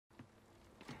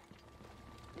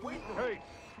Hey!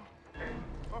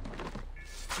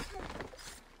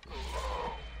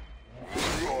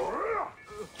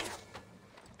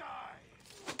 Die!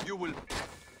 You will...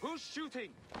 Who's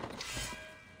shooting?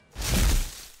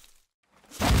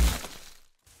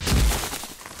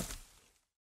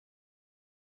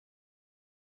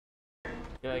 I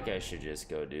feel like I should just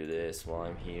go do this while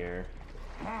I'm here.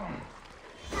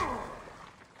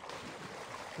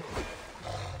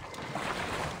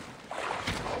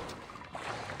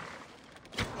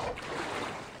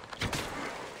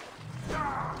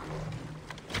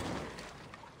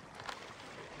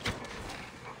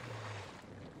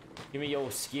 Give me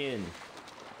your skin.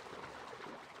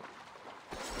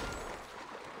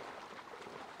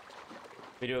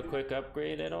 We do a quick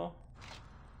upgrade at all?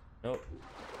 Nope.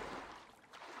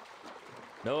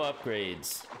 No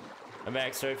upgrades. I'm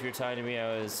back. Sorry if you're talking to me.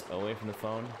 I was away from the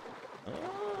phone.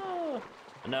 Oh.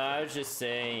 No, I was just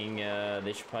saying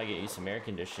they should probably get you some air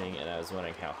conditioning, and I was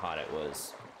wondering how hot it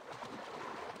was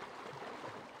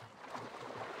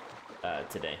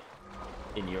today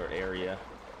in your area.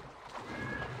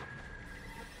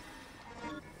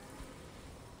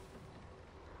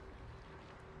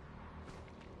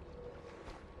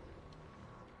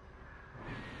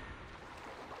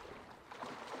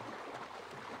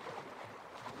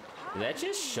 Did that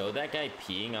just show that guy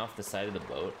peeing off the side of the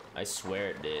boat? I swear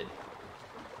it did.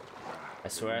 I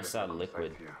swear I saw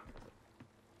liquid.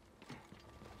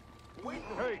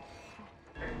 Hey!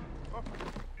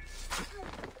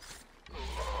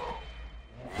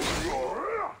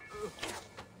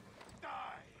 Die!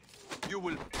 You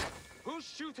will... Who's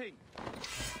shooting?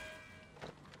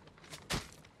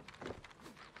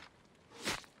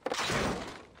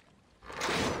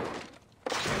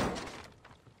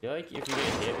 I feel like if you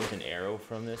get hit with an arrow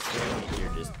from this thing,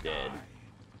 you're just dead.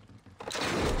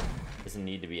 Doesn't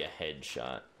need to be a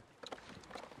headshot.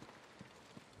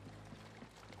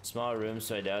 Small room,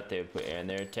 so I doubt they would put air in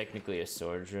there. Technically a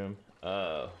storage room.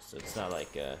 Oh, so it's not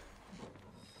like a...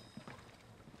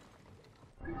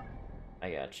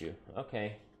 I got you.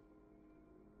 Okay.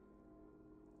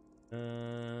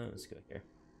 Let's go here.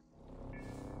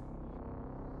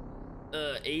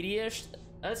 80-ish?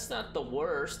 That's not the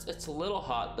worst. It's a little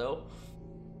hot though.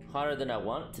 Hotter than I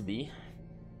want it to be.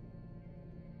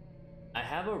 I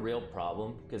have a real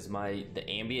problem because the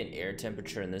ambient air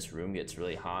temperature in this room gets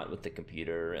really hot with the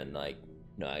computer and like,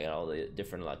 you know, I got all the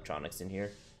different electronics in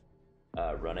here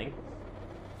running.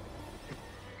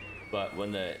 But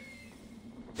when the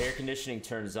air conditioning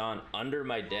turns on, under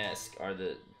my desk are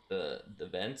the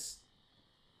vents.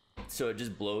 So it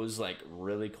just blows like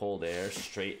really cold air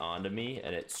straight onto me,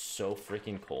 and it's so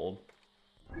freaking cold.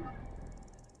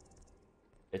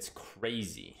 It's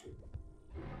crazy.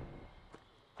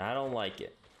 I don't like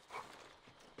it.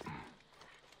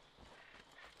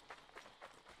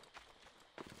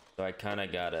 So I kind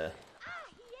of gotta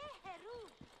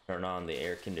turn on the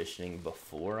air conditioning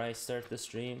before I start the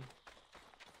stream.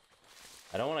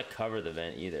 I don't want to cover the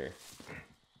vent either.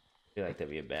 I feel like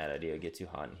that'd be a bad idea. It'd get too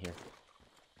hot in here.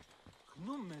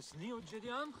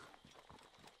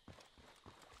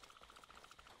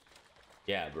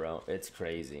 Yeah, bro, it's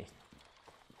crazy.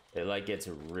 It like gets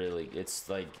really, it's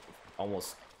like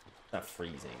almost not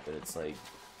freezing, but it's like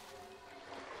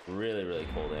really, really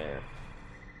cold air.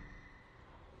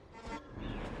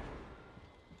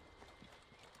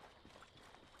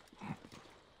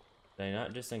 Did I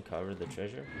not just uncover the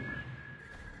treasure?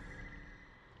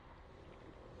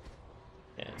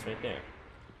 Yeah, it's right there.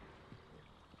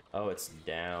 Oh, it's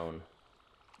down.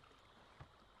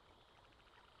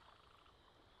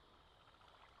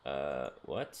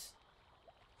 What?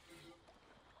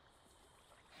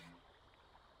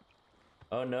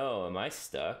 Oh no, am I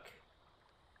stuck?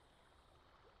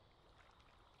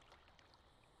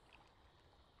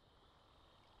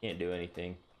 Can't do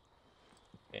anything.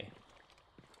 Okay.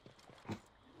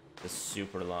 The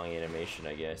super long animation,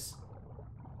 I guess.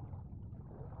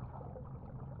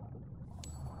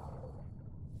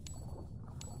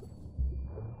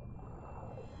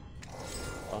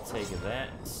 I'll take that.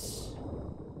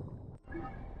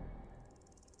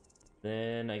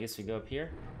 Then I guess we go up here.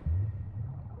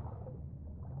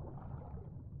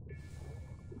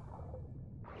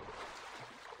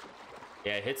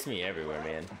 Yeah, it hits me everywhere,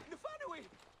 man.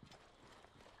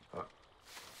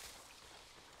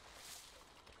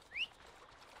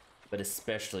 But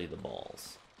especially the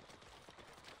balls.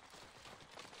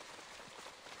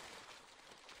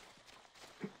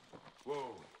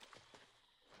 Whoa.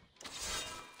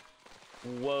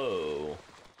 Whoa.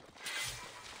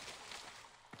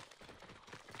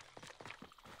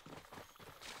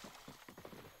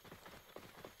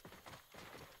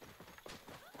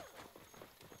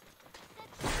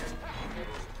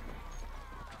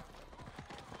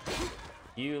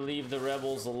 You leave the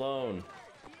rebels alone.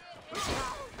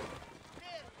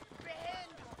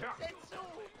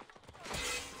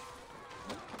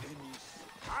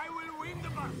 I will win the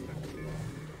bastard.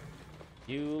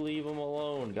 You leave them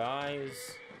alone,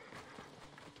 guys.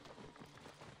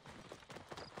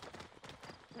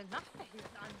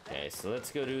 Okay, so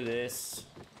let's go do this.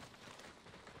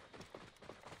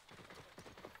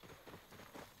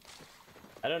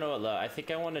 I don't know what I think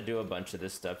I want to do a bunch of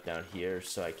this stuff down here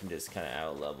so I can just kind of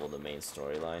out-level the main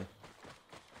storyline.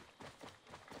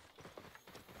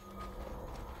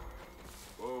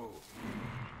 Whoa.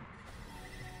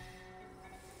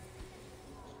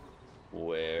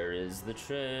 Where is the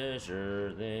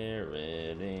treasure? There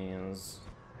it is.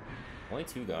 Only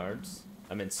 2 guards.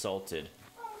 I'm insulted.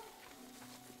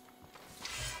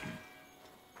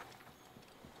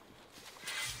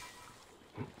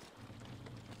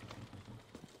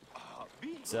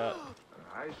 What's up?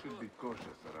 I should be cautious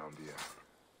around here.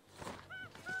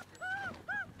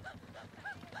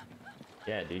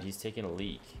 Yeah, dude, he's taking a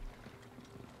leak.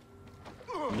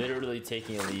 Literally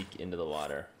taking a leak into the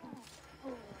water.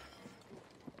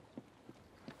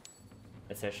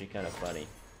 That's actually kind of funny.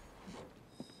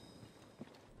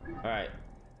 Alright.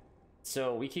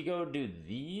 So we could go do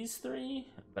these 3,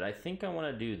 but I think I want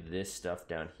to do this stuff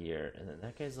down here. And then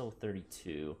that guy's level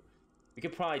 32. We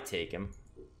could probably take him.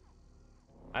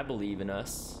 I believe in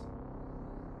us.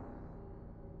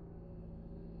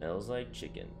 Smells like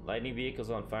chicken. Lightning vehicles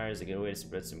on fire is a good way to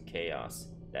spread some chaos.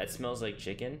 That smells like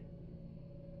chicken?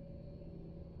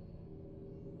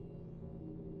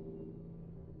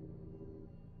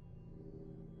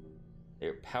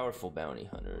 They're powerful bounty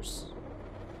hunters.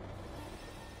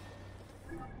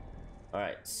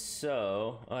 Alright,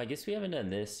 so... Oh, I guess we haven't done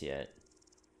this yet.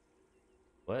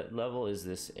 What level is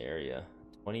this area?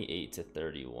 28 to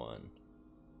 31.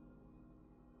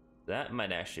 That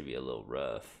might actually be a little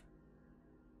rough.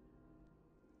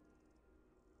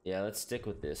 Yeah, let's stick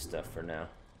with this stuff for now.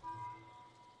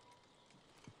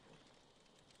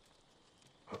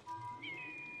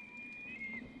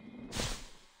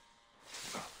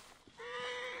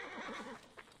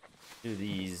 Do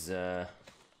these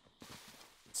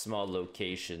small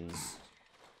locations.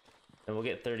 And we'll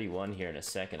get 31 here in a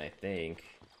second, I think.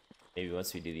 Maybe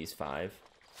once we do these 5.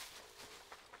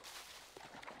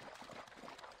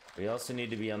 We also need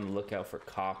to be on the lookout for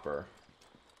copper.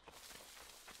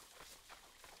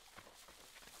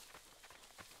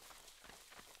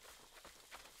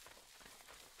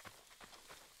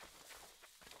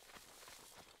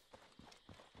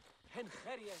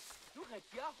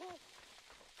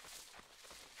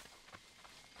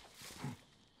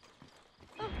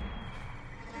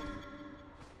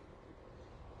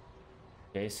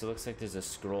 Okay, so looks like there's a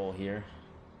scroll here.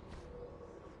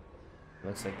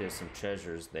 Looks like there's some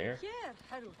treasures there.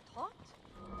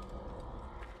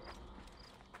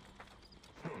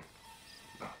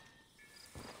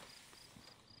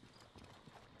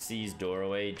 Sees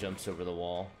doorway, jumps over the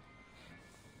wall.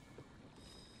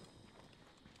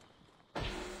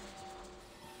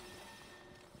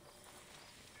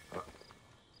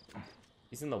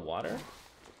 He's in the water?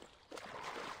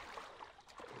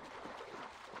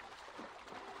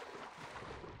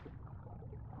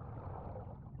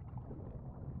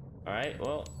 Alright,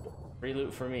 well, free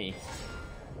loot for me.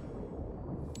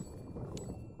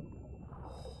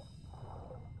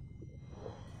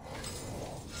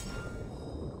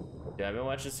 Dude, I've been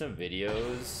watching some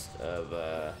videos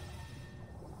of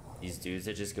these dudes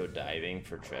that just go diving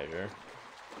for treasure.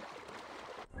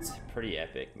 It's pretty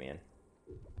epic, man.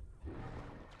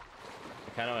 I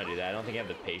kind of want to do that. I don't think I have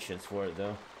the patience for it,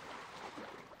 though.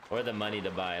 Or the money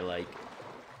to buy, like,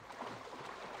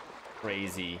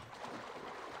 crazy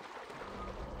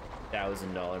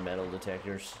 $1,000 metal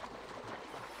detectors.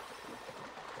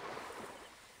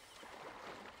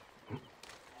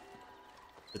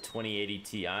 The 2080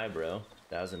 Ti, bro.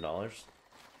 $1,000.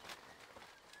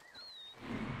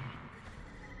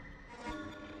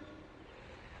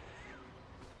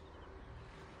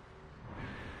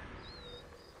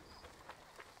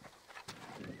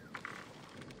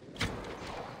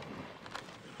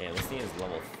 Yeah, this thing is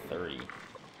level 30.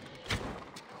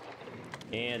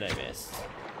 And I missed.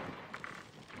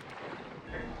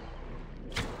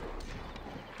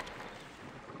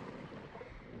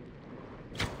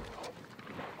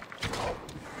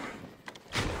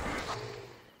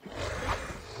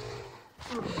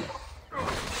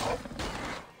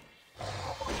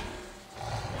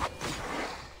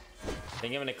 I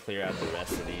think I'm gonna clear out the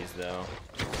rest of these, though.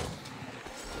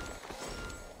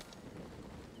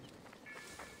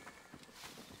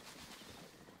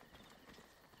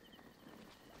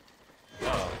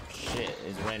 Oh, shit.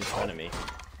 He's right in front of me.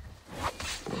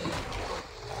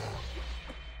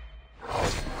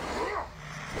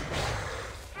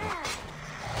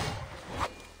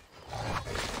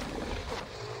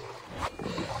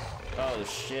 Oh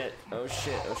shit, oh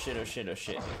shit, oh shit, oh shit, oh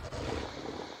shit.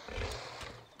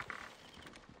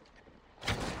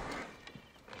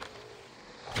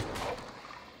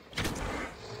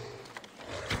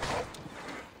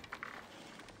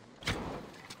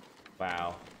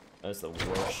 Wow, that was the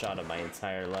worst shot of my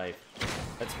entire life.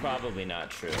 That's probably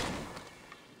not true.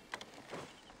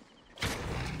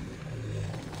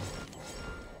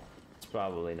 It's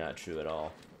probably not true at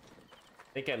all.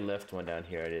 I think I left one down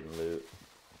here I didn't loot.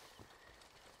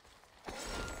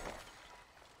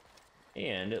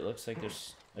 And it looks like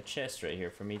there's a chest right here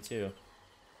for me too.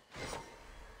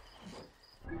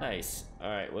 Nice.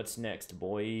 Alright, what's next,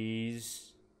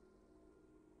 boys?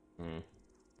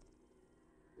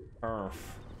 Perf.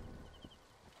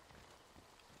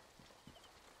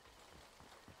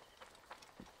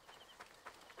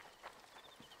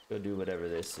 Go do whatever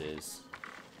this is.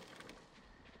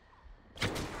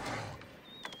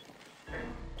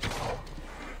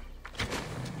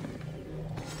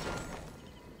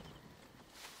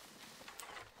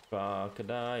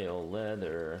 Crocodile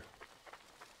leather.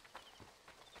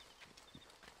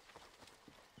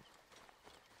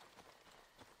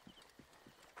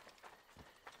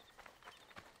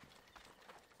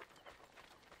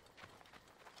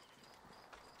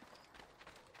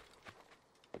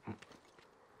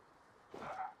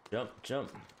 Jump,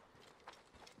 jump.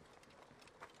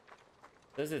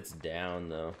 Says it's down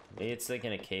though. Maybe it's like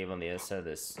in a cave on the other side of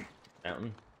this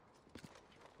mountain.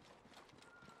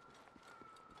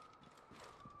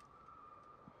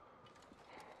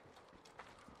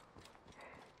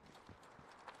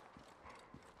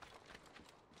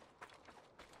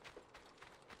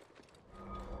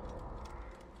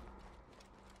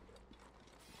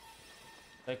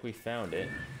 Like we found it.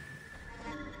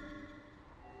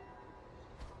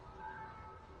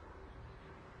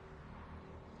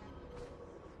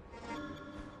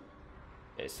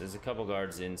 Okay, so there's a couple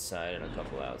guards inside and a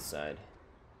couple outside.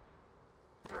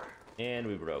 And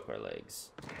we broke our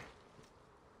legs.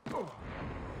 I'll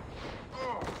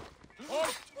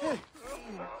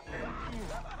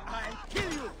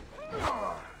kill you.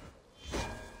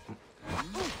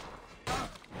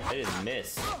 I didn't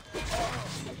miss.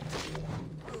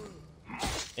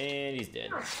 And he's dead.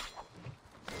 I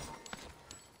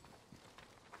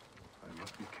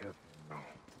must be careful now.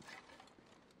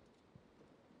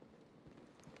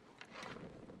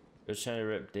 They're trying to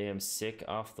rip damn sick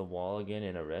off the wall again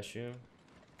in a restroom.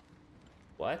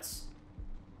 What?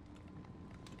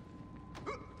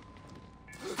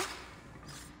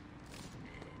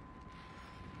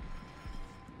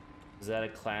 Is that a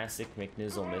classic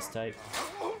McNizzle mistype?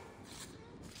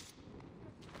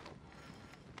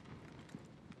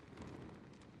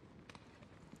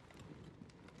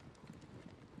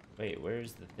 Wait,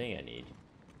 where's the thing I need?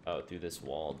 Oh, through this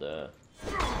wall, duh.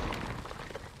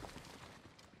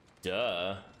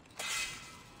 Duh.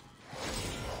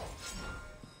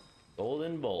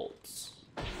 Golden bolts.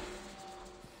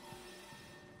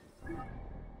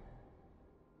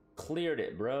 Cleared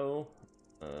it, bro.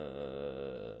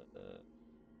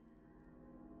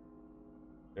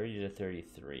 30 to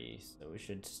 33, so we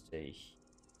should stay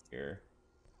here.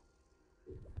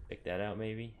 Check that out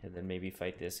maybe, and then maybe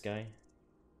fight this guy.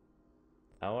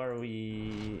 How are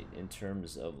we in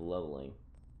terms of leveling?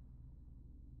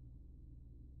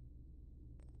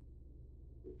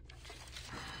 I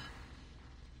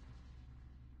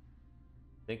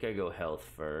think I go health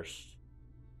first.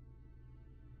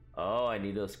 Oh, I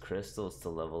need those crystals to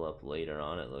level up later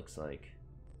on, it looks like.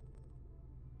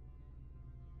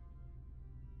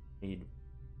 Need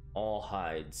all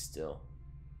hides still.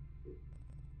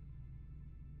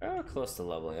 Oh, close to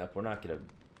leveling up. We're not gonna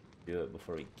do it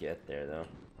before we get there though.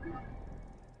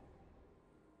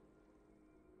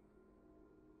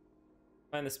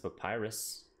 Find this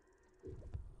papyrus.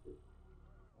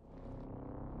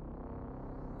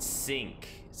 Sink,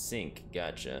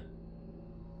 gotcha.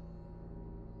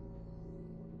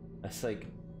 That's like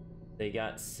they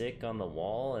got sick on the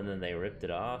wall and then they ripped it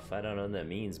off. I don't know what that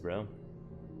means, bro.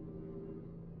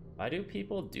 Why do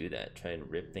people do that? Try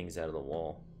and rip things out of the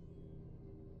wall?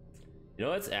 You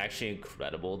know what's actually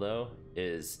incredible though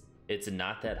is it's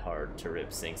not that hard to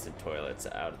rip sinks and toilets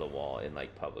out of the wall in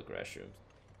like public restrooms.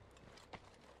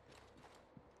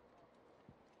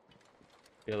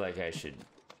 I feel like I should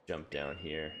jump down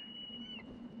here.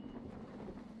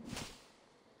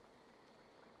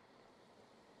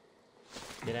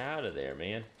 Get out of there,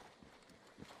 man.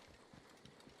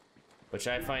 Which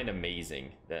I find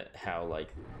amazing that how like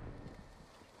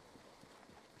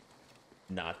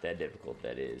not that difficult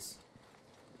that is.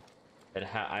 And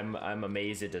how I'm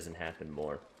amazed it doesn't happen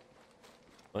more.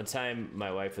 One time,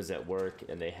 my wife was at work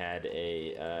and they had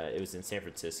it was in San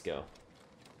Francisco,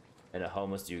 and a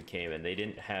homeless dude came and they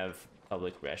didn't have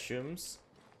public restrooms,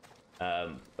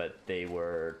 but they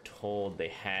were told they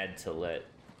had to let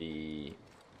the,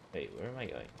 wait, where am I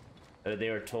going? They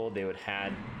were told they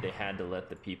had to let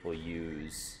the people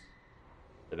use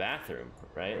the bathroom,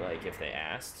 right? Like if they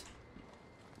asked.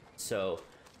 So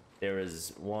there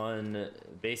was one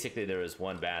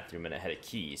bathroom and it had a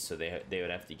key, so they would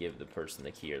have to give the person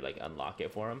the key or like unlock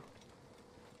it for them.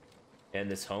 And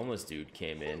this homeless dude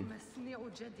came in.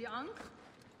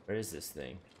 Where is this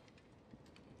thing?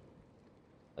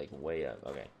 Like way up.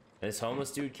 Okay. And this homeless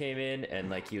dude came in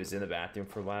and like he was in the bathroom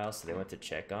for a while, so they went to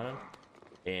check on him.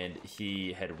 And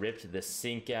he had ripped the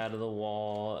sink out of the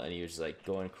wall and he was like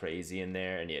going crazy in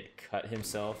there, and he had cut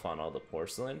himself on all the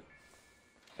porcelain.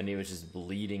 And he was just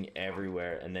bleeding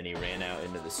everywhere, and then he ran out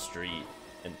into the street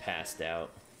and passed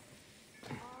out.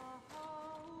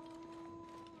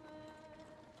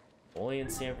 Only in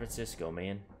San Francisco,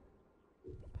 man.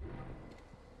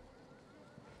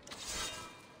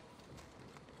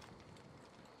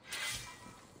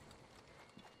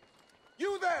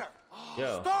 You there!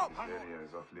 Yo. Stop! This area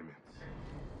is off limits.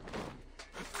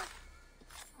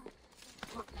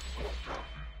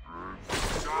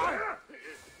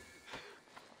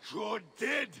 You're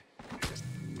dead!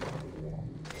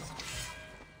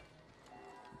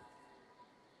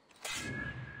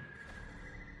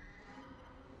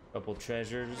 Couple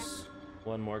treasures,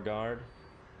 one more guard.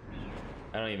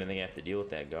 I don't even think I have to deal with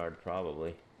that guard,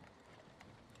 probably.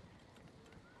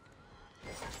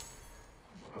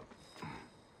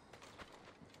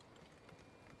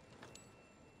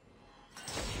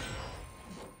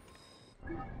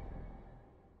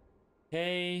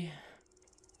 Okay,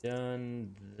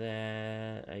 done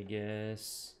that, I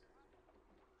guess.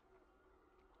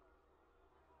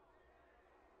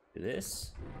 Do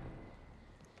this.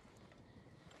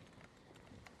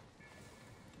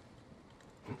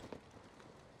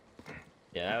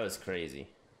 Yeah, that was crazy.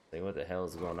 Like, what the hell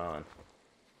is going on?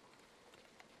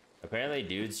 Apparently,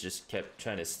 dudes just kept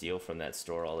trying to steal from that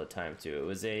store all the time, too. It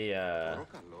was a,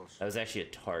 that was actually a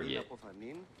Target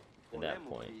at that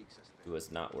point. It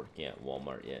was not working at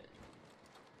Walmart yet.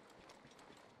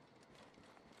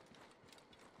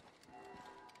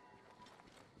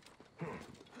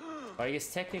 Or I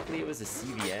guess technically it was a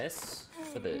CVS,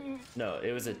 but no,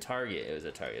 it was a Target. It was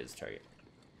a Target.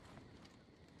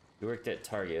 We worked at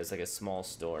Target. It was like a small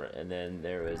store, and then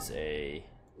there was a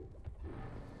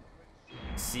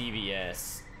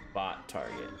CVS bought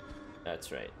Target.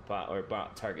 That's right,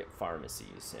 bought Target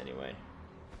pharmacies anyway.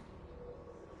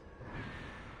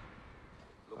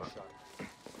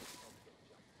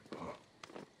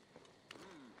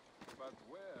 But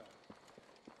where?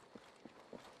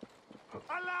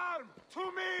 Alarm! To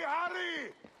me,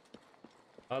 hurry!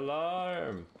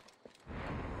 Alarm!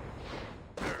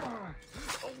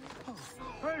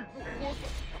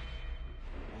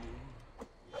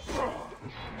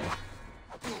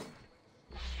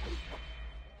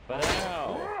 But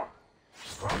ow!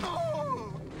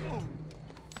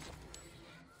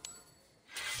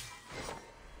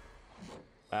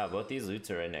 Wow, both these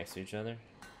loots are right next to each other.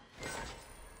 I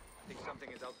think something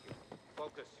is out here.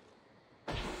 Focus.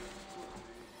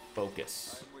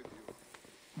 Focus. I'm with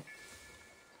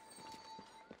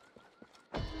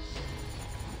you.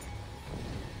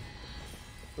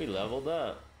 We leveled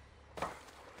up.